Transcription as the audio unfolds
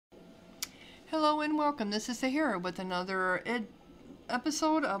Hello and welcome. This is Sahara with another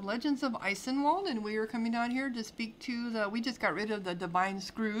episode of Legends of Eisenwald, and we are coming down here to speak to we just got rid of the divine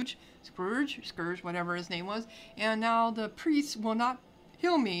Scourge, whatever his name was, and now the priest will not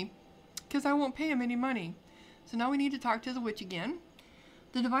heal me because I won't pay him any money. So now we need to talk to the witch again.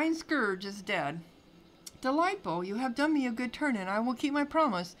 The divine Scourge is dead. Delightful, you have done me a good turn, and I will keep my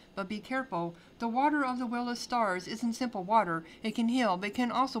promise, but be careful. The water of the Well of Stars isn't simple water. It can heal, but it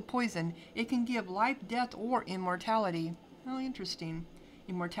can also poison. It can give life, death, or immortality. Oh, interesting.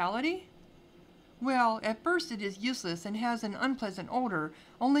 Immortality? Well, at first it is useless and has an unpleasant odor.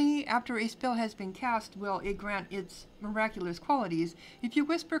 Only after a spell has been cast will it grant its miraculous qualities. If you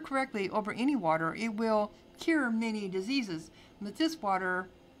whisper correctly over any water, it will cure many diseases. But this water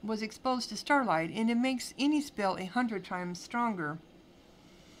was exposed to starlight, and it makes any spell 100 times stronger.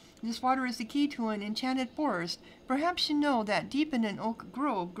 This water is the key to an enchanted forest. Perhaps you know that deep in an oak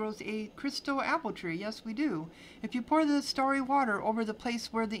grove grows a crystal apple tree. Yes, we do. If you pour the starry water over the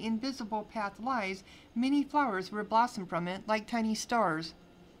place where the invisible path lies, many flowers will blossom from it like tiny stars.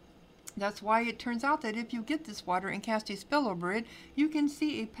 That's why it turns out that if you get this water and cast a spell over it, you can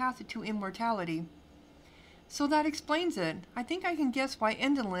see a path to immortality. So that explains it. I think I can guess why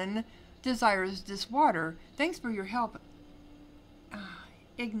Endelin desires this water. Thanks for your help,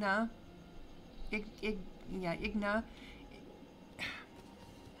 Igna. Igna.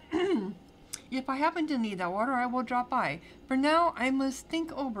 If I happen to need that water, I will drop by. For now, I must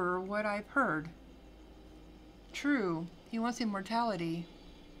think over what I've heard. True. He wants immortality.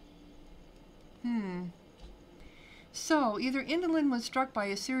 So, either Endelin was struck by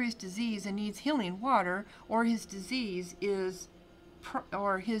a serious disease and needs healing water, or his disease is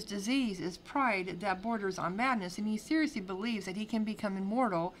pride that borders on madness, and he seriously believes that he can become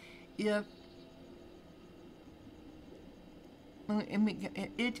immortal if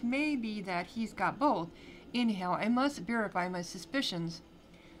it may be that he's got both. Anyhow, I must verify my suspicions.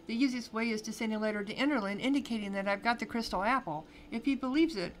 The easiest way is to send a letter to Enderlin indicating that I've got the crystal apple. If he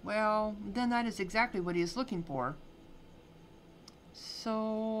believes it, well, then that is exactly what he is looking for.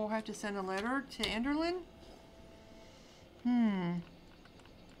 So, I have to send a letter to Enderlin?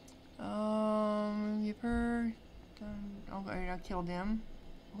 You've heard... okay, I killed him.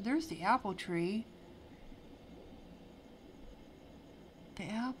 Well, there's the apple tree. The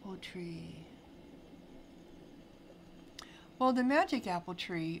apple tree. Well, the magic apple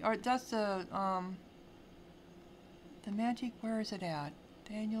tree, or that's the magic, where is it at?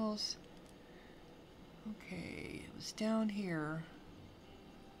 Daniel's... okay, it was down here.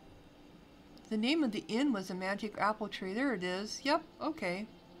 The name of the inn was a magic apple tree. There it is. Yep, okay.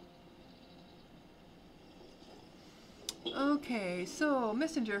 Okay, so,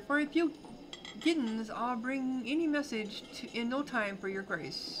 messenger, for a few giddens, I'll bring any message in no time for your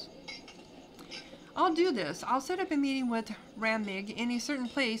grace. I'll do this. I'll set up a meeting with Ramig in a certain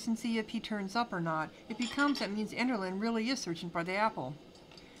place and see if he turns up or not. If he comes, that means Enderlin really is searching for the apple.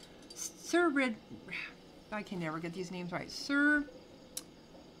 I can never get these names right. Sir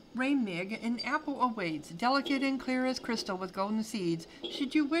Ramig, an apple awaits, delicate and clear as crystal with golden seeds.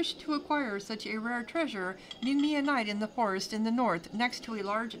 Should you wish to acquire such a rare treasure, meet me at night in the forest in the north, next to a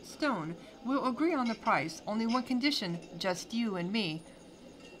large stone. We'll agree on the price. Only one condition, just you and me.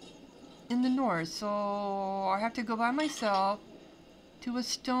 In the north, so I have to go by myself to a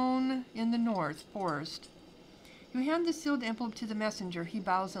stone in the north forest. You hand the sealed envelope to the messenger. He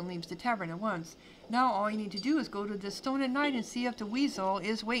bows and leaves the tavern at once. Now all you need to do is go to the stone at night and see if the weasel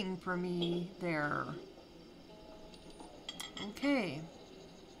is waiting for me there. Okay.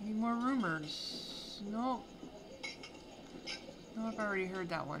 Any more rumors? No. No, I've already heard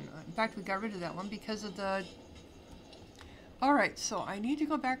that one. In fact, we got rid of that one because of the... Alright, so I need to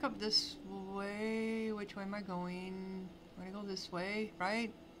go back up this way. Which way am I going? I'm going to go this way,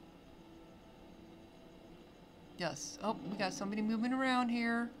 right? Yes. Oh, we got somebody moving around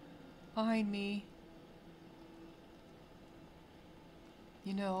here behind me.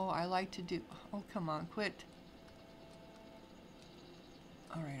 You know, I like to do... oh, come on, quit.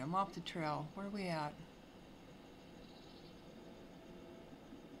 Alright, I'm off the trail. Where are we at?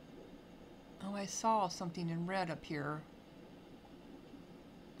 Oh, I saw something in red up here.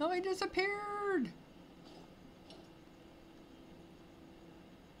 No, he disappeared!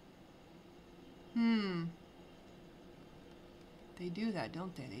 They do that,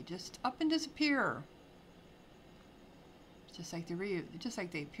 don't they? They just up and disappear. Just like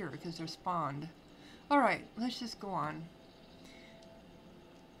they appear because they're spawned. Alright, let's just go on.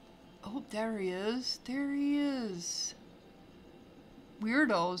 Oh, there he is. There he is.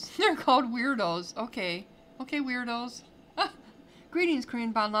 Weirdos. They're called weirdos. Okay. Okay, weirdos. Greetings,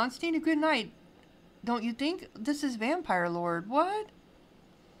 Korean Von Lonstein. A good night. Don't you think? This is Vampire Lord. What?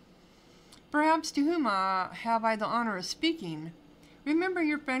 Perhaps to whom have I the honor of speaking? Remember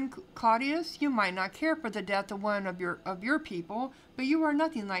your friend Claudius? You might not care for the death of one of your people, but you are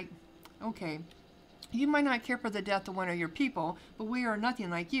nothing like... Okay. You might not care for the death of one of your people, but we are nothing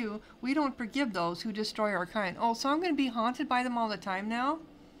like you. We don't forgive those who destroy our kind. Oh, so I'm going to be haunted by them all the time now?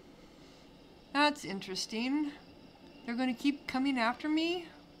 That's interesting. They're going to keep coming after me?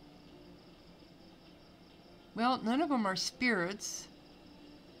 Well, none of them are spirits.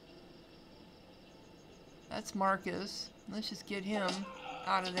 That's Marcus. Let's just get him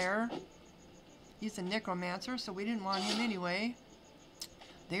out of there. He's a necromancer, so we didn't want him anyway.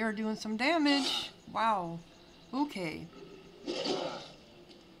 They are doing some damage. Wow. Okay.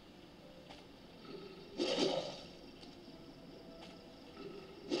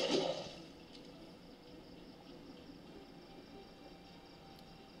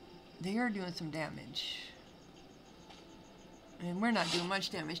 They are doing some damage. And we're not doing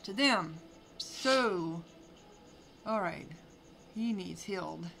much damage to them. So, alright. He needs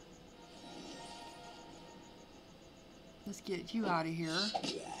healed. Let's get you out of here.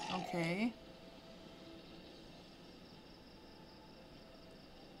 Okay.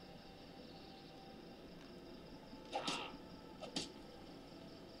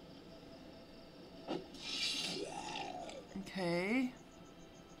 Okay.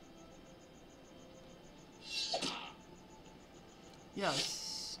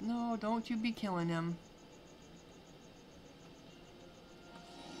 Yes. No, don't you be killing him.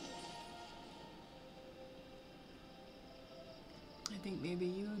 I think maybe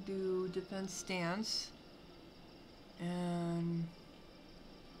you do defense stance. And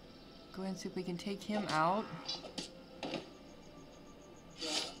go ahead and see if we can take him out.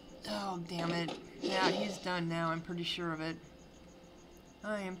 Oh, damn it. Yeah, he's done now. I'm pretty sure of it.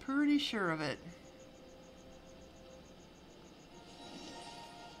 I am pretty sure of it.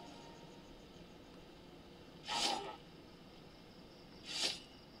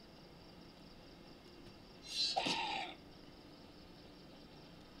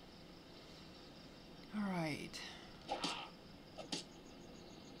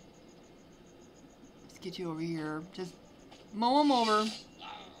 Get you over here. Just mow him over.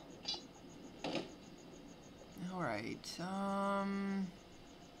 Alright.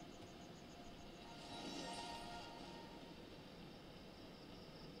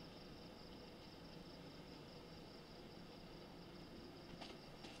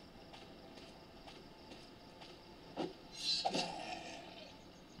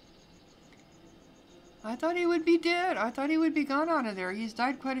 I thought he would be dead. I thought he would be gone out of there. He's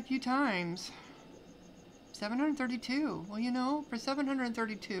died quite a few times. 732. Well, you know, for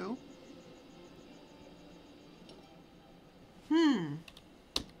 732.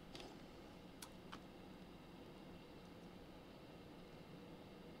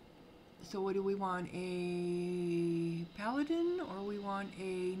 So what do we want? A paladin or we want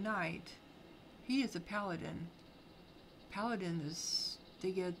a knight? He is a paladin. Paladin is,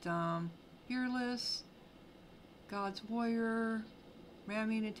 they get fearless, God's warrior,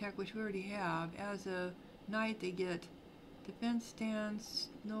 ramming attack, which we already have. As a knight, they get defense stance,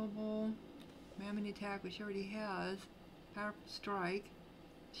 noble, ramming attack, which already has, powerful strike,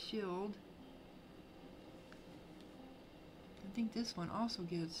 shield. I think this one also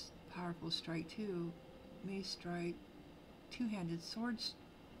gets powerful strike too. Mace strike, two-handed swords.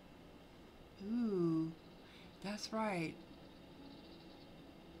 Ooh, that's right.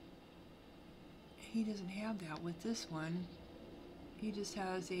 He doesn't have that with this one. He just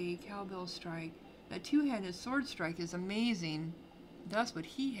has a cowbell strike. That two-handed sword strike is amazing. That's what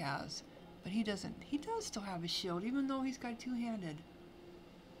he has. But he doesn't. He does still have a shield, even though he's got two-handed.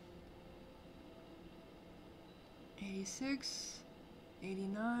 86,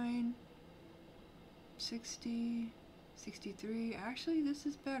 89, 60, 63. Actually, this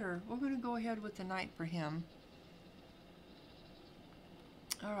is better. We're going to go ahead with the knight for him.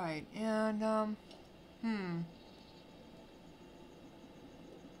 Alright, and, and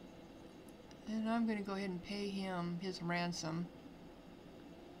I'm going to go ahead and pay him his ransom.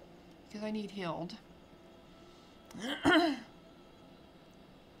 Because I need healed.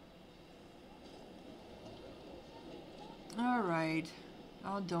 Alright,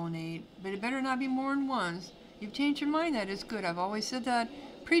 I'll donate. But it better not be more than once. You've changed your mind, that is good. I've always said that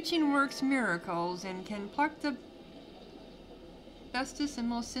preaching works miracles and can pluck the bestest and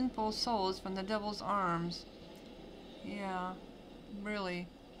most sinful souls from the devil's arms. Yeah, really.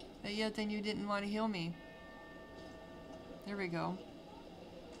 But yet then you didn't want to heal me. There we go.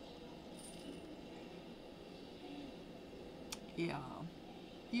 Yeah.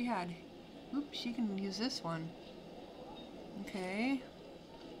 You had Oops, she can use this one. Okay.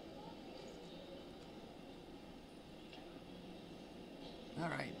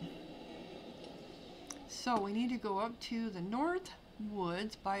 Alright. So we need to go up to the north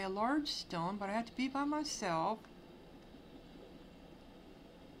woods by a large stone, but I have to be by myself.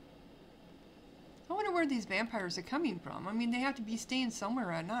 I wonder where these vampires are coming from. I mean, they have to be staying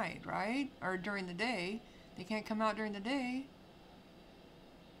somewhere at night, right? Or during the day. They can't come out during the day.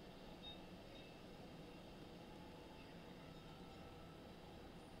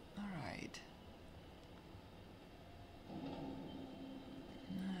 Alright.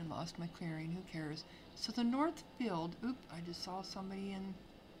 I lost my clearing. Who cares? So the north field. Oop, I just saw somebody in...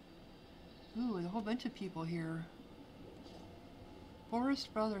 Ooh, a whole bunch of people here.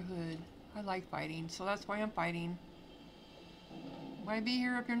 Forest Brotherhood. I like fighting, so that's why I'm fighting. Why be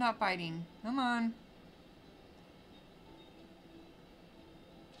here if you're not fighting? Come on.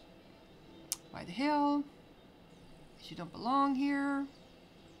 Why the hell? Because you don't belong here.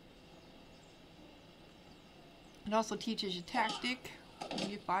 It also teaches you tactic when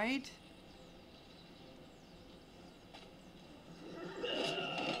you fight.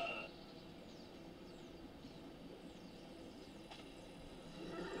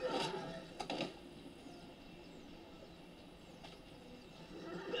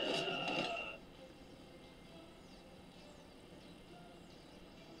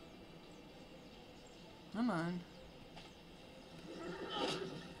 Come on.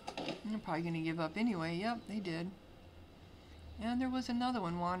 They're probably going to give up anyway. Yep, they did. And there was another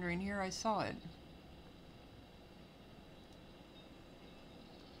one wandering here. I saw it.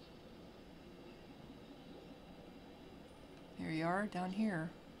 There you are, down here.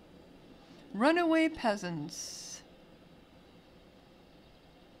 Runaway peasants.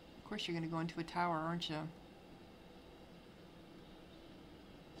 Of course you're going to go into a tower, aren't you?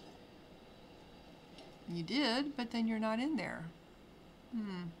 You did, but then you're not in there.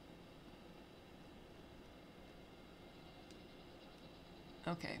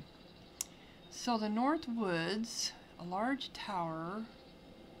 Okay. So the North Woods, a large tower,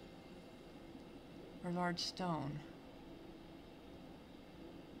 or large stone.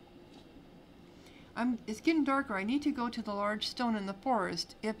 It's getting darker. I need to go to the large stone in the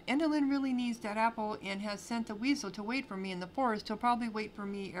forest. If Endelin really needs that apple and has sent the weasel to wait for me in the forest, he'll probably wait for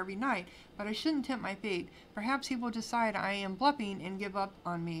me every night. But I shouldn't tempt my fate. Perhaps he will decide I am bluffing and give up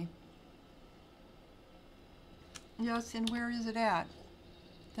on me. Yes, and where is it at?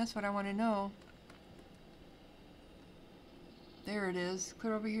 That's what I want to know. There it is.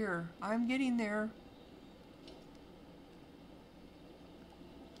 Clear over here. I'm getting there.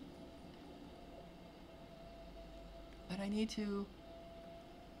 But I need to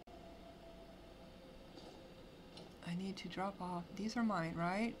drop off. These are mine,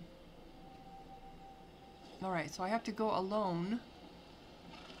 right? Alright, so I have to go alone.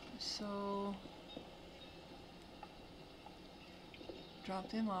 So drop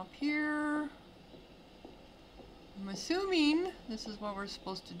them off here. I'm assuming this is what we're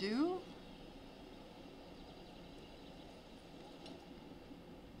supposed to do.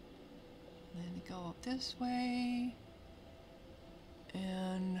 Then go up this way.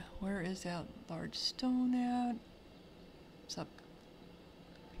 And where is that large stone at? It's up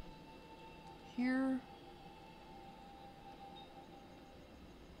here.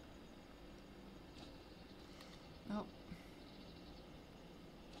 Oh.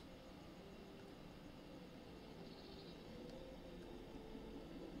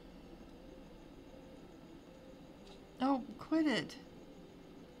 Oh, quit it.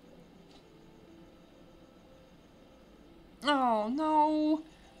 Oh, no.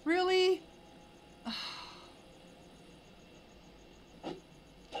 Really?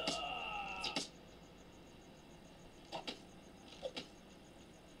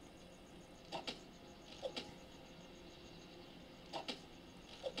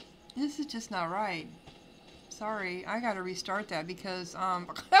 This is just not right. Sorry, I gotta restart that because,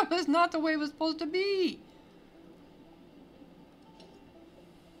 that was not the way it was supposed to be.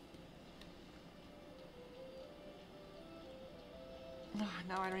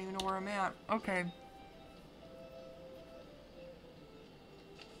 Now I don't even know where I'm at. Okay.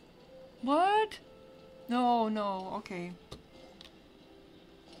 What? No, no, okay.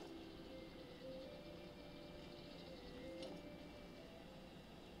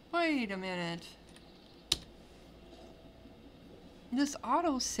 Wait a minute. This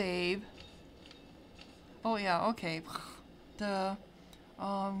autosave. Oh yeah, okay. The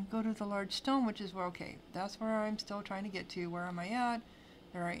go to the large stone, which is where, okay, that's where I'm still trying to get to. Where am I at?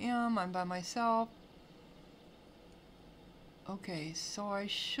 There I am. I'm by myself. Okay, so I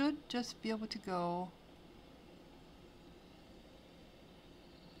should just be able to go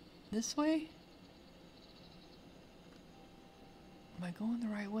this way? Am I going the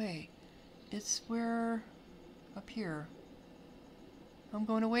right way? It's where... up here. I'm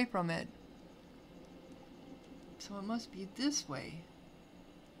going away from it. So it must be this way.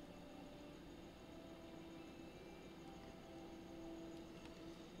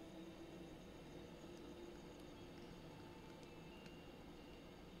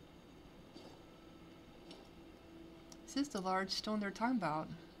 Is this the large stone they're talking about?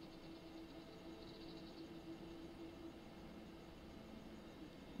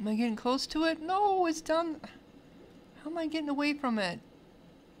 Am I getting close to it? No, it's done. How am I getting away from it?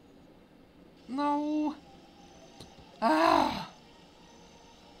 No. Ah.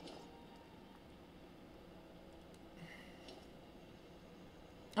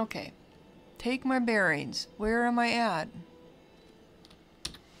 Okay. Take my bearings. Where am I at?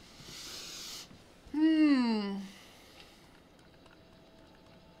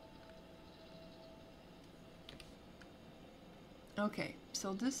 Okay,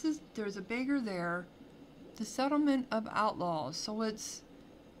 so this is, there's a beggar there. The settlement of outlaws. So it's,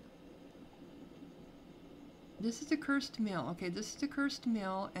 this is the cursed mill. Okay, this is the cursed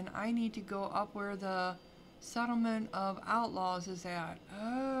mill, and I need to go up where the settlement of outlaws is at.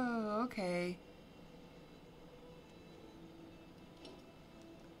 Oh, okay.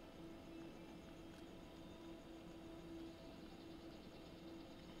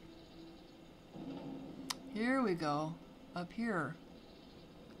 Here we go. Up here.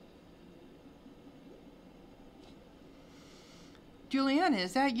 Juliana,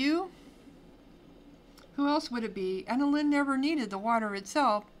 is that you? Who else would it be? Annalyn never needed the water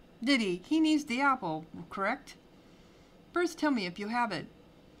itself, did he? He needs the apple, correct? First tell me if you have it.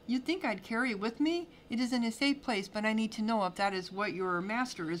 You'd think I'd carry it with me? It is in a safe place, but I need to know if that is what your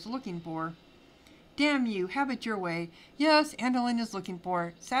master is looking for. Damn you, have it your way. Yes, Annalyn is looking for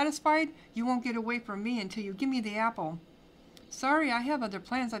it. Satisfied? You won't get away from me until you give me the apple. Sorry, I have other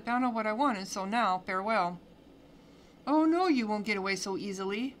plans. I found out what I wanted, so now, farewell. Oh no, you won't get away so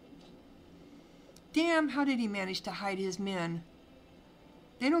easily. Damn, how did he manage to hide his men?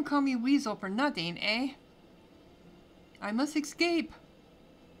 They don't call me Weasel for nothing, eh? I must escape.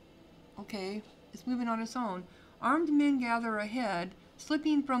 Okay, it's moving on its own. Armed men gather ahead,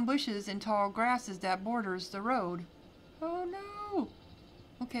 slipping from bushes and tall grasses that borders the road. Oh no!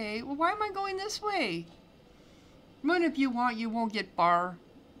 Okay, well why am I going this way? Run if you want, you won't get far.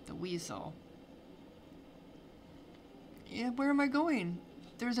 The weasel. Yeah, where am I going?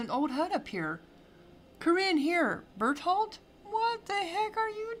 There's an old hut up here. Corinne, here. Berthold? What the heck are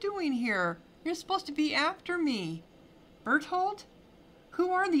you doing here? You're supposed to be after me. Berthold? Who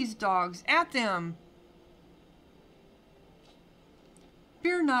are these dogs? At them!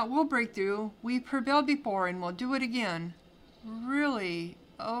 Fear not, we'll break through. We've prevailed before and we'll do it again. Really?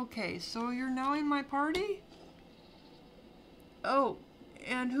 Okay, so you're now in my party? Oh,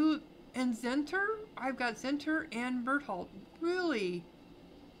 and who? And Zinter? I've got Zinter and Berthold. Really?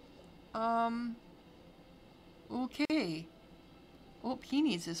 Okay. Oh, he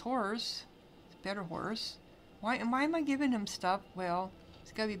needs his horse. It's a better horse. Why am I giving him stuff? Well,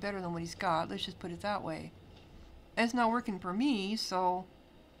 it's gotta be better than what he's got. Let's just put it that way. It's not working for me, so...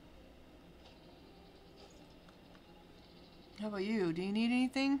 How about you? Do you need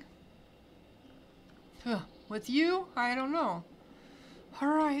anything? With you? I don't know.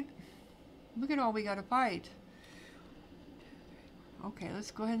 Alright. Look at all we gotta fight. Okay,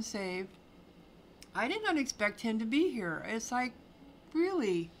 let's go ahead and save. I did not expect him to be here. It's like,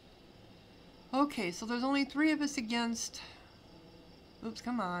 really? Okay, so there's only 3 of us against... Oops,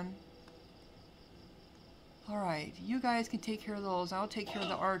 come on. Alright, you guys can take care of those. I'll take care of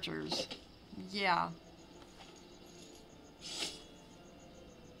the archers. Yeah.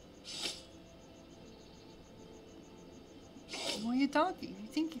 Well, you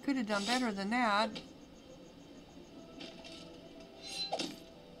think you could have done better than that.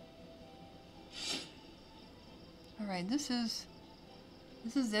 Alright, this is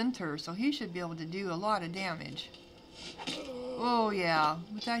Zinter, so he should be able to do a lot of damage. Oh yeah,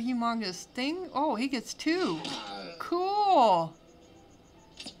 with that humongous thing. Oh, he gets 2. Cool.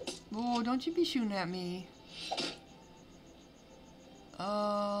 Oh, don't you be shooting at me.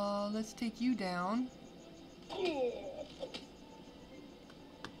 Let's take you down.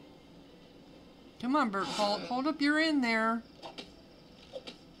 Come on, Berthold. Hold up your end there.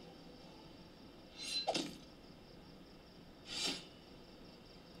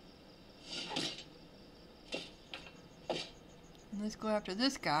 And let's go after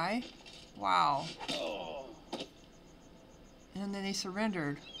this guy. Wow. And then they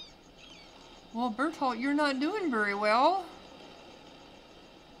surrendered. Well, Berthold, you're not doing very well.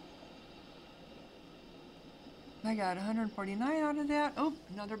 I got 149 out of that. Oh,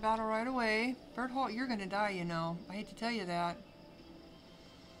 another battle right away. Berthold, you're gonna die, you know. I hate to tell you that.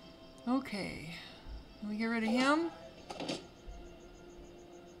 Okay. Can we get rid of him?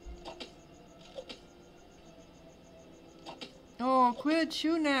 Oh, quit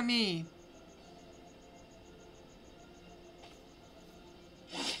shooting at me.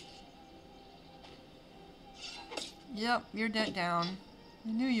 Yep, you're dead down.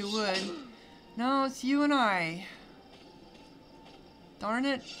 I knew you would. No, it's you and I. Darn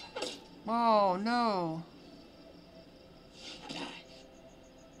it. Oh, no.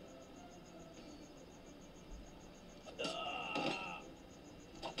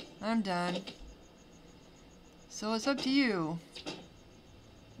 I'm done. So it's up to you.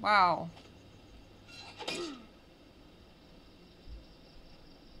 Wow.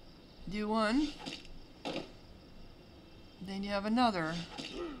 Do one. Then you have another.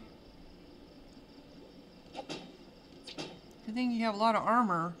 Good thing you have a lot of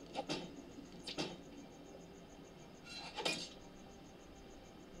armor.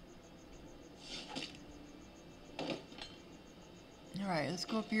 Alright, let's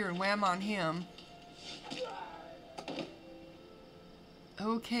go up here and wham on him.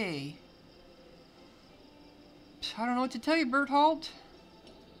 Okay. I don't know what to tell you, Berthold.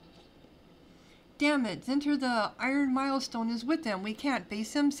 Damn it, Zinter the Iron Milestone is with them. We can't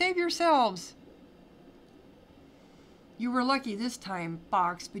face him. Save yourselves! You were lucky this time,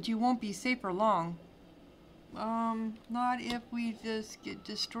 Box, but you won't be safe for long. Not if we just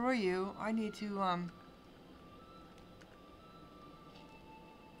destroy you. I need to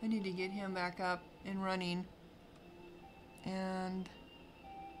get him back up and running. And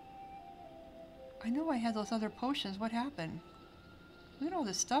I know I had those other potions. What happened? Look at all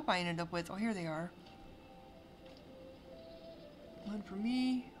this stuff I ended up with. Oh, here they are. One for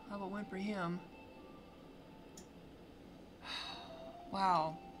me. How about one for him?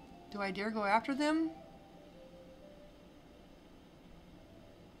 Wow. Do I dare go after them?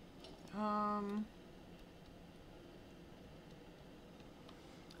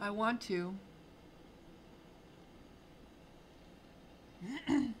 I want to.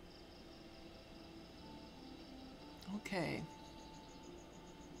 Okay.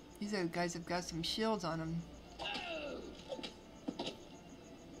 These other guys have got some shields on them.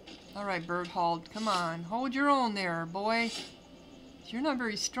 Alright, Berthold, come on. Hold your own there, boy. You're not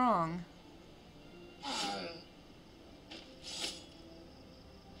very strong.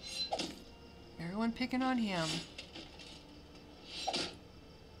 Everyone picking on him.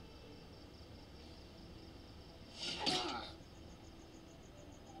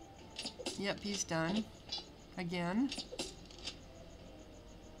 Yep, he's done. Again.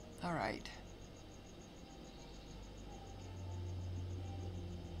 Alright.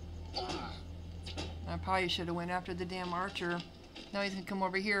 I probably should have went after the damn archer. Now he's gonna come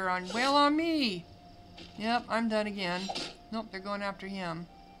over here on wail on me. Yep, I'm done again. Nope, they're going after him.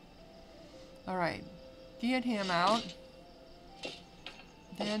 Alright. Get him out.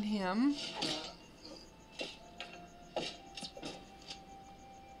 Then him.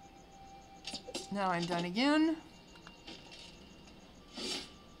 Now I'm done again.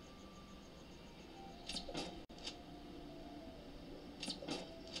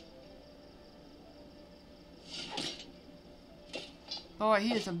 Boy,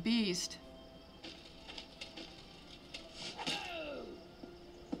 he is a beast.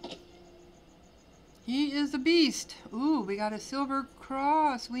 He is a beast. Ooh, we got a silver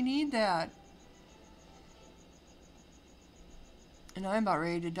cross. We need that. And I'm about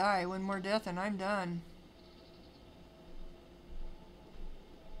ready to die. One more death and I'm done.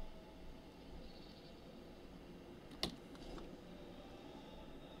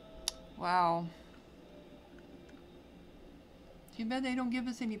 Wow. Too bad they don't give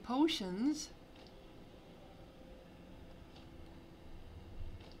us any potions.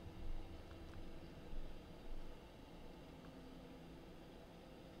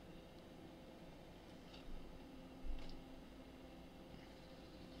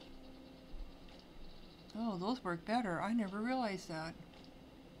 Oh, those work better. I never realized that.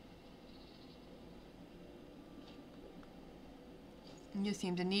 And you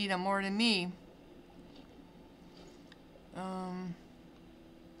seem to need them more than me.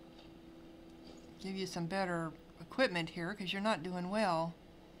 Give you some better equipment here because you're not doing well.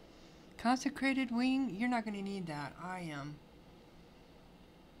 Consecrated wing, you're not going to need that. I am.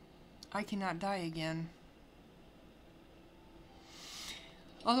 I cannot die again.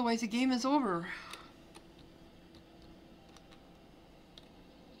 Otherwise the game is over.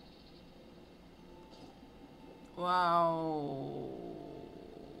 Wow.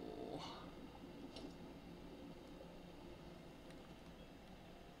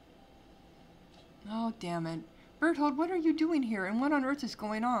 Oh, damn it. Berthold, what are you doing here, and what on earth is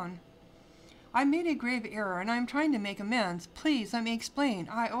going on? I made a grave error, and I am trying to make amends. Please, let me explain.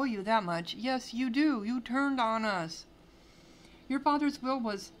 I owe you that much. Yes, you do. You turned on us. Your father's will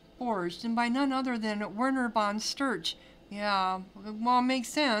was forged, and by none other than Werner von Sturch. Yeah, well, it makes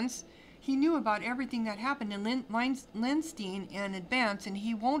sense. He knew about everything that happened in Lindstein in advance, and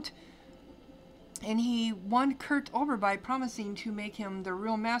he won Kurt over by promising to make him the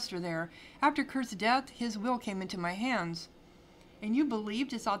real master there. After Kurt's death, his will came into my hands. And you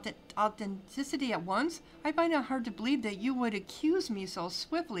believed its authenticity at once? I find it hard to believe that you would accuse me so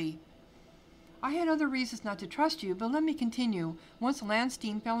swiftly. I had other reasons not to trust you, but let me continue. Once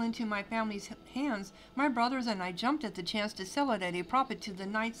Landstein fell into my family's hands, my brothers and I jumped at the chance to sell it at a profit to the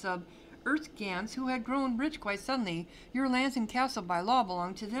Knights of Earthgans, who had grown rich quite suddenly. Your lands and castle by law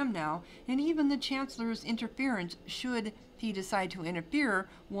belong to them now, and even the Chancellor's interference, should he decide to interfere,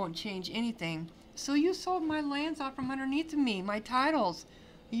 won't change anything. So you sold my lands off from underneath me, my titles.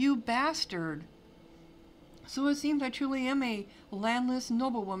 You bastard. So it seems I truly am a landless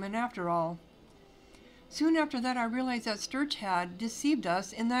noblewoman after all. Soon after that I realized that Sturch had deceived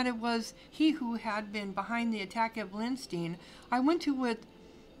us, and that it was he who had been behind the attack of Lindstein. I went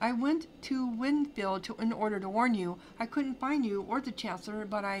to Winfield in order to warn you. I couldn't find you or the Chancellor,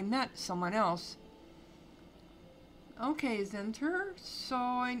 but I met someone else. Okay, Zinter. So,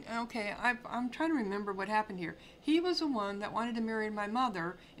 I'm trying to remember what happened here. He was the one that wanted to marry my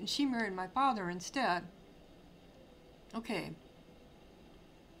mother, and she married my father instead. Okay.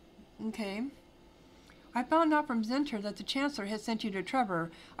 I found out from Zinter that the Chancellor had sent you to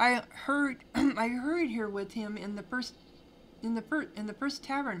Trevor. I hurried here with him in the first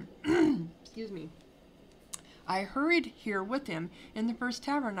tavern. Excuse me. I hurried here with him in the first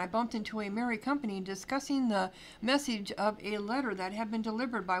tavern. I bumped into a merry company discussing the message of a letter that had been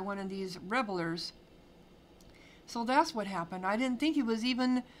delivered by one of these revelers. So that's what happened. I didn't think he was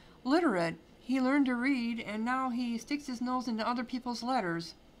even literate. He learned to read, and now he sticks his nose into other people's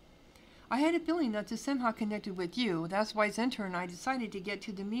letters. I had a feeling that this somehow connected with you. That's why Zinter and I decided to get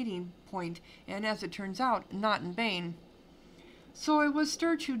to the meeting point, and as it turns out, not in vain. So it was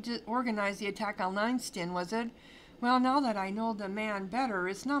Sturch who organized the attack on Lindstein, was it? Well, now that I know the man better,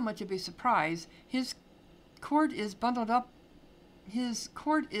 it's not much of a surprise. His court is bundled up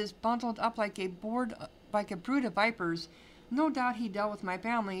like a brood of vipers. No doubt he dealt with my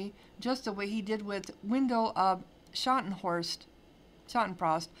family just the way he did with Wendell of Schottenfrost.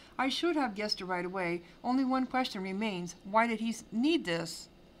 I should have guessed it right away. Only one question remains. Why did he need this?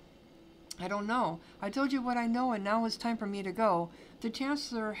 I don't know. I told you what I know, and now it's time for me to go. The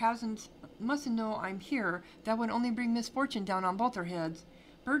Chancellor mustn't know I'm here. That would only bring misfortune down on both our heads.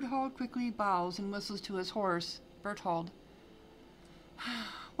 Berthold quickly bows and whistles to his horse. Berthold.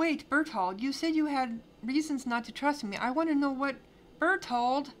 Wait, Berthold, you said you had reasons not to trust me. I want to know what...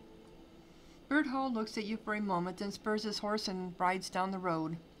 Berthold! Berthold looks at you for a moment, then spurs his horse and rides down the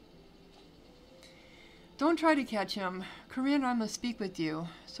road. Don't try to catch him. Corinne, I must speak with you.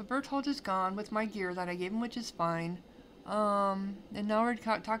 So Berthold is gone with my gear that I gave him, which is fine. And now we're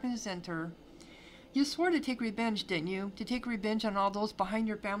talking to Zinter. You swore to take revenge, didn't you? To take revenge on all those behind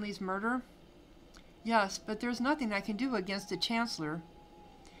your family's murder? Yes, but there's nothing I can do against the Chancellor.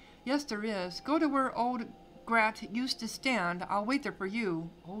 Yes, there is. Go to where old Grat used to stand. I'll wait there for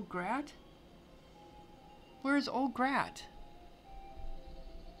you. Old Grat? Where's old Grat?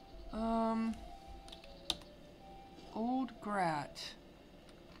 Old Grat.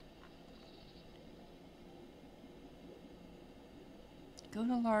 Go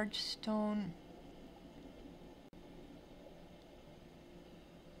to large stone.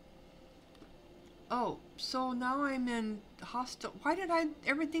 Oh, so now I'm in hostile. Why did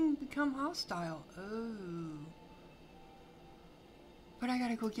everything become hostile? Oh. But I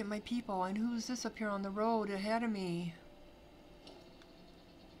gotta go get my people, and who's this up here on the road ahead of me?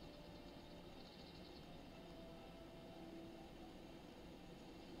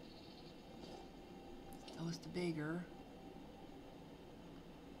 That was the beggar.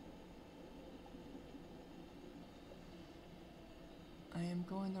 I am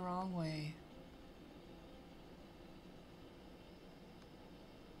going the wrong way.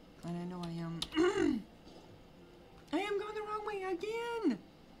 And I know I am. I am going the wrong way again!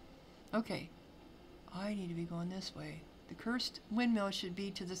 Okay. I need to be going this way. The cursed windmill should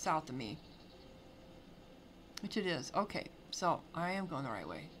be to the south of me. Which it is. Okay. So, I am going the right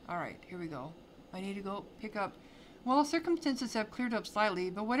way. Alright, here we go. I need to go pick up... Well, circumstances have cleared up slightly,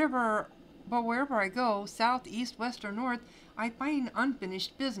 but whatever But wherever I go, south, east, west, or north, I find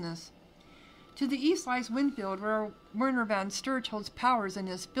unfinished business. To the east lies Winfield, where Werner van Sturch holds powers in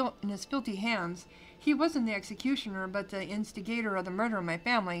his filthy hands. He wasn't the executioner, but the instigator of the murder of my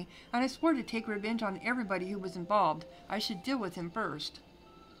family, and I swore to take revenge on everybody who was involved. I should deal with him first.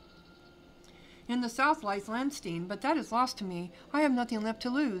 In the south lies Landstein, but that is lost to me. I have nothing left to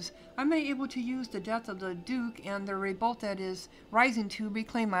lose. I may be able to use the death of the Duke and the revolt that is rising to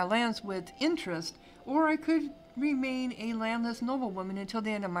reclaim my lands with interest, or I could remain a landless noblewoman until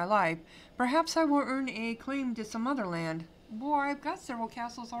the end of my life. Perhaps I will earn a claim to some other land. Boy, I've got several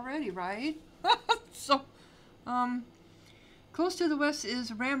castles already, right? So, close to the west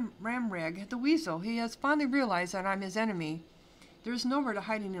is Ramreg, the weasel. He has finally realized that I'm his enemy. There's nowhere to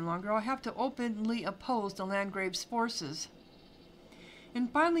hide any longer. I'll have to openly oppose the Landgrave's forces.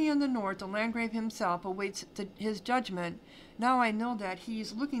 And finally in the north, the Landgrave himself awaits his judgment. Now I know that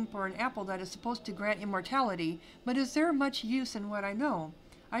he's looking for an apple that is supposed to grant immortality, but is there much use in what I know?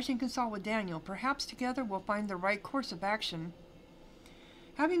 I should consult with Daniel. Perhaps together we'll find the right course of action.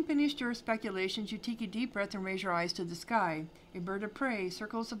 Having finished your speculations, you take a deep breath and raise your eyes to the sky. A bird of prey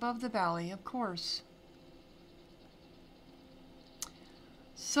circles above the valley, of course.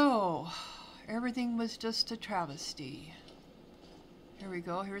 So, everything was just a travesty. Here we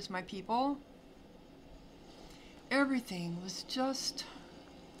go. Here's my people. Everything was just...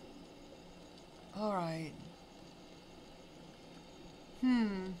 Alright.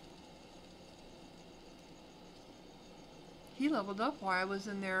 He leveled up while I was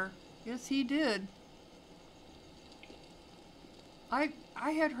in there. Yes, he did. I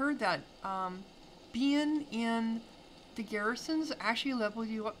had heard that being in the garrisons actually leveled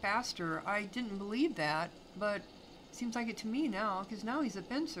you up faster. I didn't believe that, but it seems like it to me now, because now he's a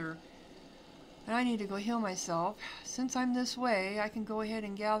fencer. And I need to go heal myself. Since I'm this way, I can go ahead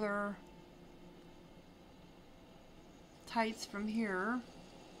and gather tights from here.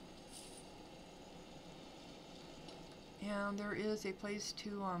 And there is a place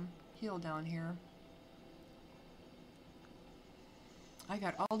to heal down here. I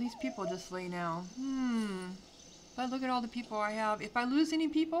got all these people to slay now. But look at all the people I have. If I lose any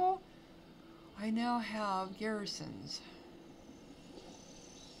people, I now have garrisons.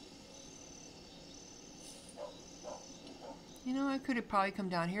 You know, I could have probably come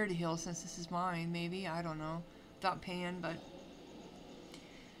down here to heal since this is mine, maybe. I don't know. Without paying, but...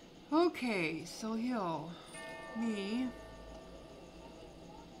 Okay, so heal me.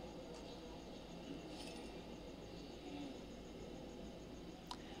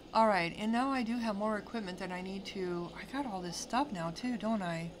 Alright, and now I do have more equipment that I need to... I got all this stuff now too, don't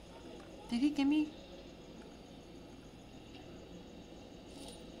I? Did he give me...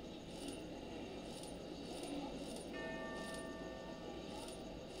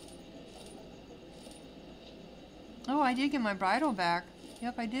 Oh, I did get my bridle back.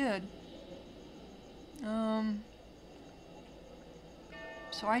 Yep, I did.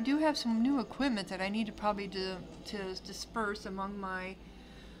 So I do have some new equipment that I need to probably to disperse among my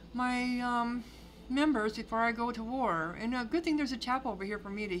members before I go to war. And a good thing there's a chapel over here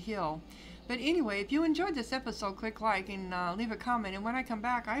for me to heal. But anyway, if you enjoyed this episode, click like and leave a comment. And when I come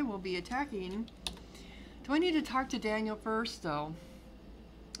back, I will be attacking. Do I need to talk to Daniel first, though?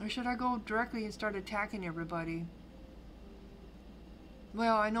 Or should I go directly and start attacking everybody?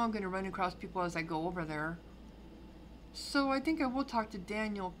 Well, I know I'm going to run across people as I go over there. So I think I will talk to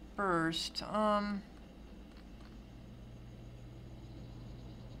Daniel first. Oh,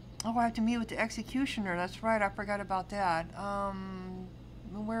 I have to meet with the executioner. That's right, I forgot about that.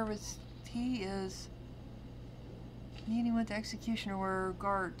 Where was... He is... Meeting with the executioner where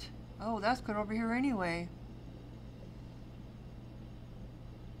Gart... Oh, that's good over here anyway.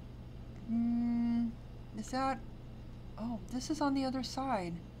 Is that... Oh, this is on the other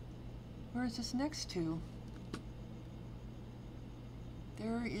side. Where is this next to?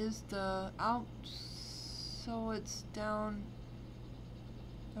 There is the out... So it's down...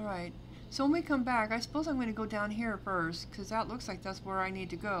 Alright. So when we come back, I suppose I'm going to go down here first, because that looks like that's where I need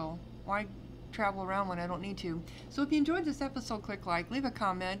to go. Why travel around when I don't need to? So if you enjoyed this episode, click like, leave a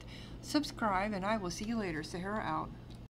comment, subscribe, and I will see you later. Sahara out.